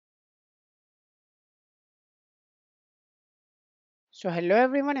So hello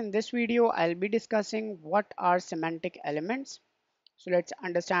everyone, in this video I'll be discussing what are semantic elements. So let's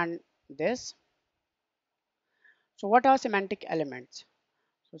understand this. So what are semantic elements?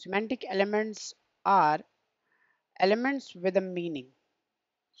 So semantic elements are elements with a meaning.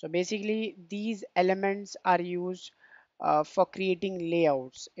 So basically these elements are used for creating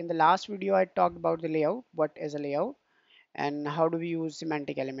layouts. In the last video I talked about the layout, what is a layout and how do we use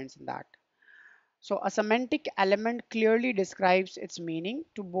semantic elements in that. So a semantic element clearly describes its meaning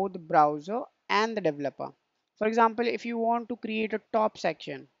to both the browser and the developer. For example, if you want to create a top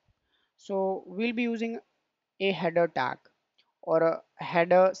section, so we'll be using a header tag or a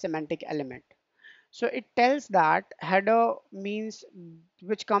header semantic element. So it tells that header means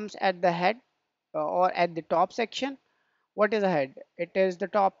which comes at the head or at the top section. What is a head? It is the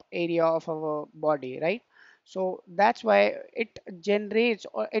top area of our body, right? So that's why it generates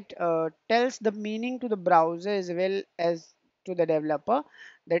or it tells the meaning to the browser as well as to the developer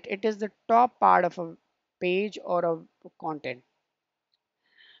that it is the top part of a page or a content.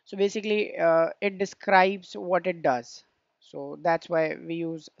 So basically it describes what it does. So that's why we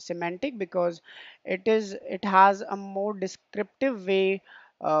use semantic, because it has a more descriptive way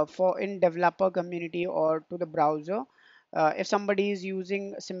for in developer community or to the browser. If somebody is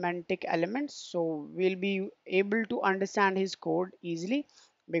using semantic elements, so we'll be able to understand his code easily,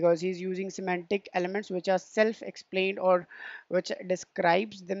 because he's using semantic elements which are self-explained or which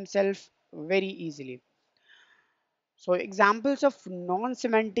describes themselves very easily. So examples of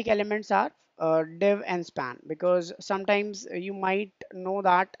non-semantic elements are div and span, because sometimes you might know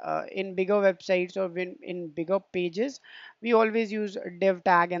that in bigger websites or in bigger pages, we always use div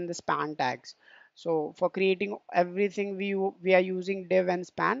tag and the span tags. So for creating everything, we are using div and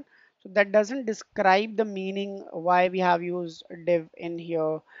span. So that doesn't describe the meaning why we have used div in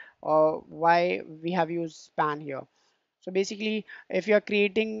here or why we have used span here. So basically, if you are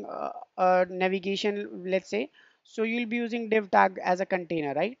creating a navigation, let's say, so you'll be using div tag as a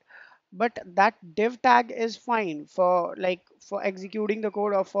container, right? But that div tag is fine for for executing the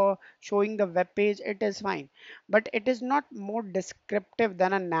code or for showing the web page, it is fine. But it is not more descriptive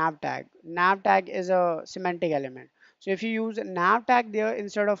than a nav tag. Nav tag is a semantic element. So if you use a nav tag there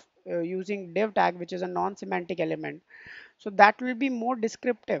instead of using div tag, which is a non-semantic element, so that will be more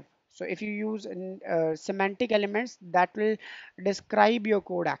descriptive. So if you use semantic elements, that will describe your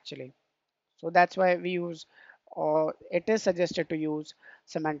code actually. So that's why we use, or it is suggested to use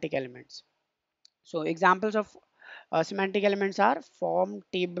semantic elements. So examples of semantic elements are form,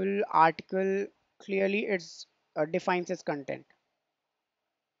 table, article. Clearly it's defines its content.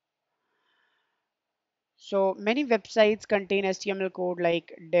 So many websites contain HTML code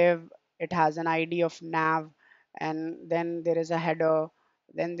like div, it has an ID of nav, and then there is a header,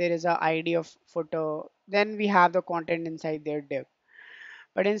 then there is a ID of footer, then we have the content inside their div.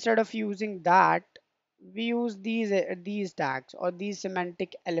 But instead of using that, we use these tags or these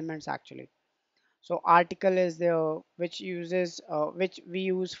semantic elements actually. So article is there, which we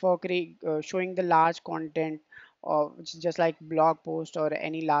use for showing the large content, or which is just like blog post or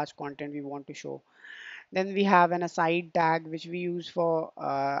any large content we want to show. Then we have an aside tag which we use for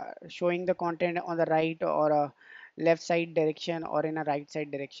showing the content on the right or a left side direction or in a right side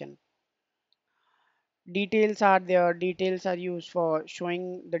direction. Details are there. Details are used for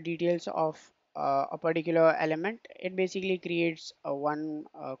showing the details of a particular element. It basically creates a one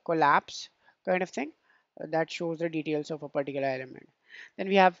collapse kind of thing that shows the details of a particular element. Then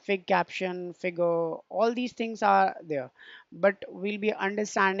we have fig caption, figure, all these things are there, but we'll be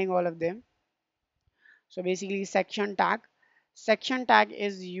understanding all of them. So basically section tag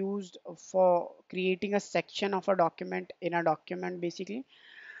is used for creating a section of a document in a document basically.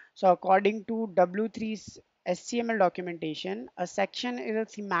 So according to W3's HTML documentation, a section is a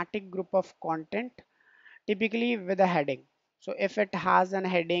thematic group of content, typically with a heading. So if it has a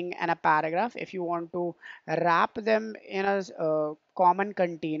heading and a paragraph, if you want to wrap them in a common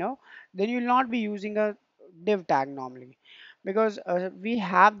container, then you'll not be using a div tag normally, because we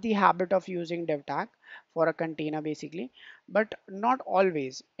have the habit of using div tag for a container basically, but not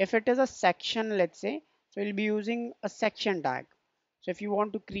always. If it is a section, let's say, so you'll be using a section tag. So if you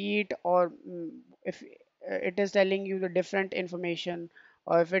want to create or if it is telling you the different information,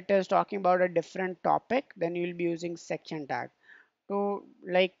 or if it is talking about a different topic, then you'll be using section tag to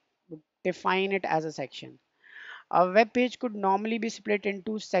define it as a section. A web page could normally be split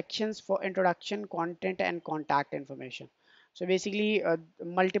into sections for introduction, content, and contact information. So basically,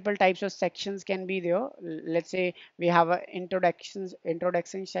 multiple types of sections can be there. Let's say we have a introduction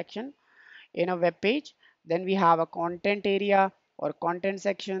section in a web page. Then we have a content area or content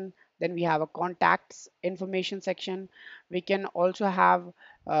section. Then we have a contacts information section. We can also have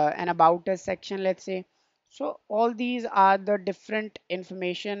an about us section, let's say. So all these are the different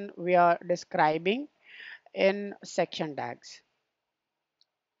information we are describing in section tags.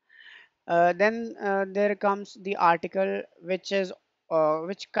 Then there comes the article, which is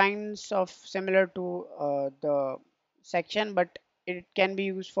which kinds of similar to the section, but it can be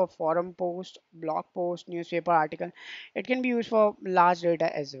used for forum post, blog post, newspaper article. It can be used for large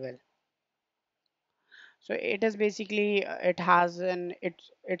data as well. So it is basically it has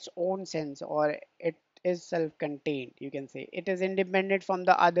its own sense, or it is self-contained. You can say it is independent from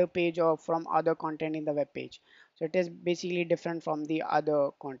the other page or from other content in the web page. So it is basically different from the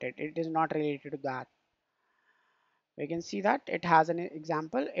other content. It is not related to that. We can see that it has an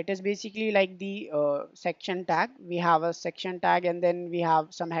example. It is basically like the section tag. We have a section tag, and then we have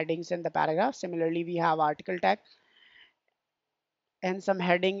some headings in the paragraph. Similarly, we have article tag and some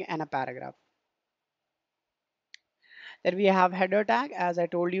heading and a paragraph. Then we have header tag. As I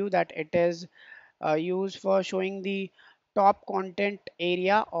told you, that it is used for showing the top content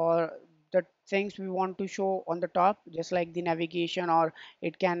area, or the things we want to show on the top, just like the navigation, or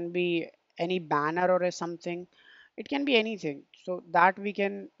it can be any banner or something. It can be anything, so that we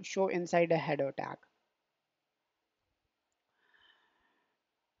can show inside a header tag.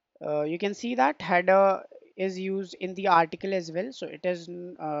 You can see that header is used in the article as well. So it is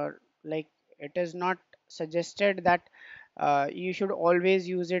like it is not suggested that you should always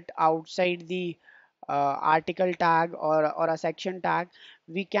use it outside the article tag, or a section tag.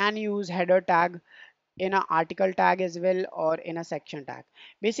 We can use header tag in an article tag as well, or in a section tag.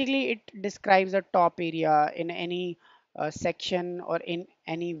 Basically it describes the top area in any section or in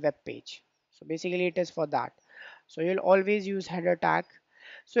any web page. So basically it is for that. So you'll always use header tag.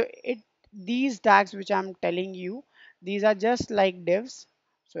 So it these tags which I'm telling you, these are just like divs.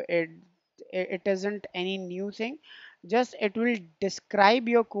 So it isn't any new thing, just it will describe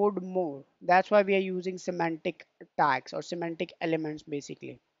your code more. That's why we are using semantic tags or semantic elements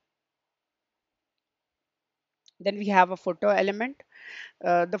basically. Then we have a footer element.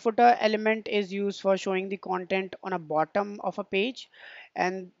 The footer element is used for showing the content on a bottom of a page,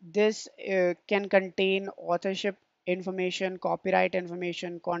 and this can contain authorship information, copyright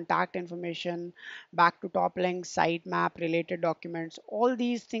information, contact information, back to top links, sitemap, related documents. All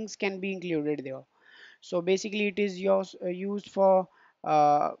these things can be included there. So basically it is used for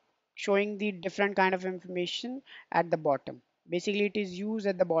uh, showing the different kind of information at the bottom. Basically it is used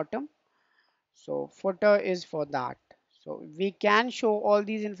at the bottom, so footer is for that. So we can show all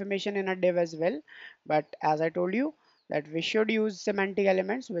these information in a div as well, but as I told you, that we should use semantic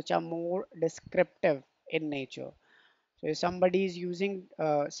elements which are more descriptive in nature. So if somebody is using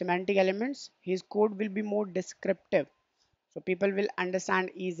semantic elements, his code will be more descriptive, so people will understand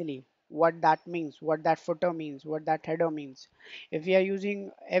easily what that means, what that footer means, what that header means. If we are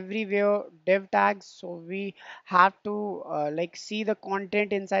using everywhere div tags, so we have to like see the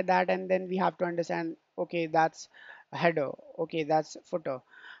content inside that, and then we have to understand, okay, that's a header, okay, that's footer.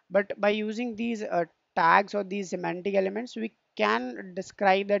 But by using these tags or these semantic elements, we can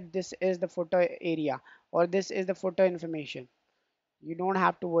describe that this is the footer area, or this is the footer information. You don't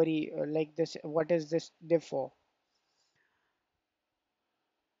have to worry like this, what is this div for.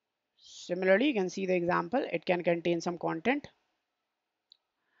 Similarly, you can see the example, it can contain some content.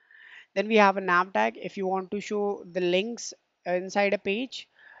 Then we have a nav tag. If you want to show the links inside a page,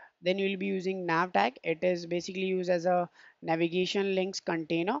 then you will be using nav tag. It is basically used as a navigation links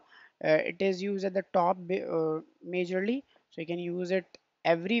container. It is used at the top majorly, so you can use it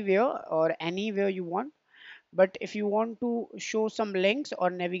everywhere or anywhere you want. But if you want to show some links or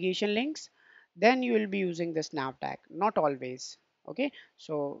navigation links, then you will be using this nav tag, not always. Okay,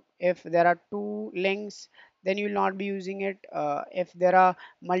 so if there are two links, then you will not be using it. If there are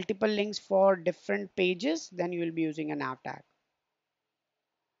multiple links for different pages, then you will be using a nav tag.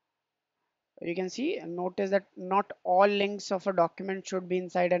 You can see, notice that not all links of a document should be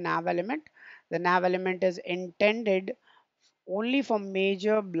inside a nav element. The nav element is intended only for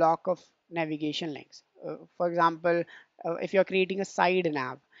major block of navigation links. For example, if you're creating a side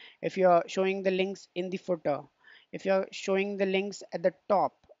nav, if you're showing the links in the footer, if you're showing the links at the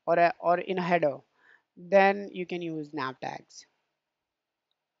top, or in a header, then you can use nav tags.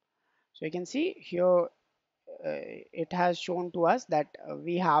 So you can see here, it has shown to us that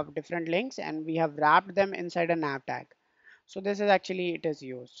we have different links and we have wrapped them inside a nav tag. So this is actually it is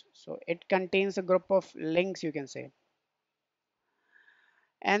used. So it contains a group of links, you can say.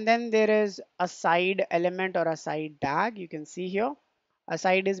 And then there is a side element or a side tag. You can see here, a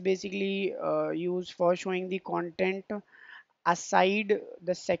side is basically used for showing the content aside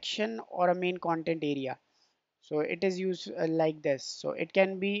the section or a main content area. So it is used like this. So it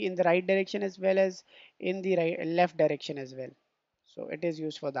can be in the right direction as well as in the left direction as well. So it is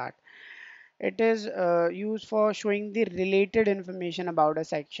used for that. It is used for showing the related information about a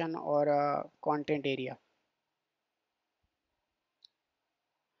section or a content area.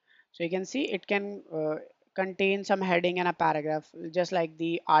 So you can see it can contain some heading and a paragraph, just like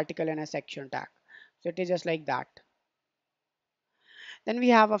the article and a section tag. So it is just like that. Then we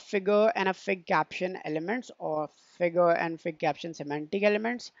have a figure and a fig caption elements, or figure and fig caption semantic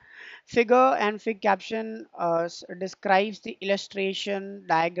elements. Figure and fig caption describes the illustration,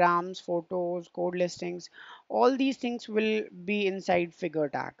 diagrams, photos, code listings. All these things will be inside figure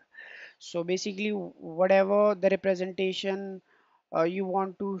tag. So basically, whatever the representation you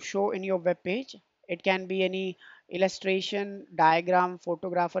want to show in your web page, it can be any illustration, diagram,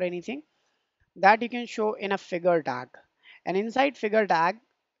 photograph, or anything that you can show in a figure tag. And inside figure tag,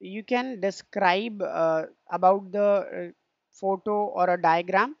 you can describe about the photo or a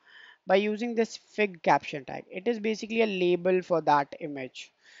diagram by using this fig caption tag. It is basically a label for that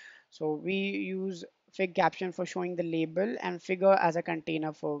image. So we use fig caption for showing the label and figure as a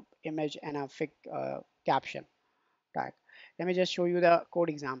container for image and a fig caption tag. Let me just show you the code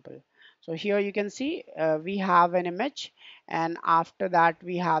example. So here you can see we have an image, and after that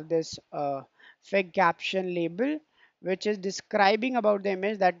we have this fig caption label which is describing about the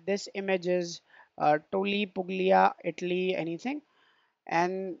image, that this image is Toli, Puglia, Italy, anything,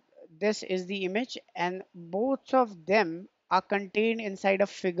 and this is the image, and both of them are contained inside a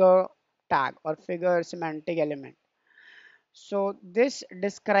figure tag or figure semantic element. So this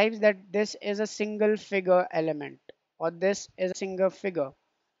describes that this is a single figure element, or this is a single figure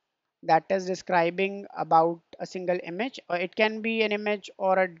that is describing about a single image, or it can be an image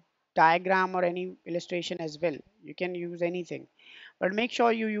or a diagram or any illustration as well. You can use anything, but make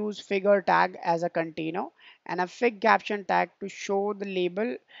sure you use figure tag as a container and a fig caption tag to show the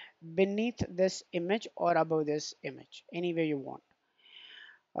label beneath this image or above this image, any way you want.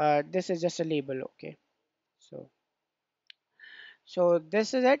 This is just a label, okay? So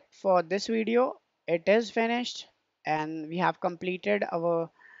this is it for this video. It is finished and we have completed our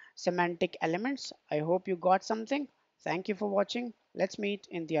semantic elements. I hope you got something. Thank you for watching. Let's meet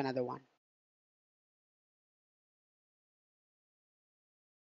in the another one.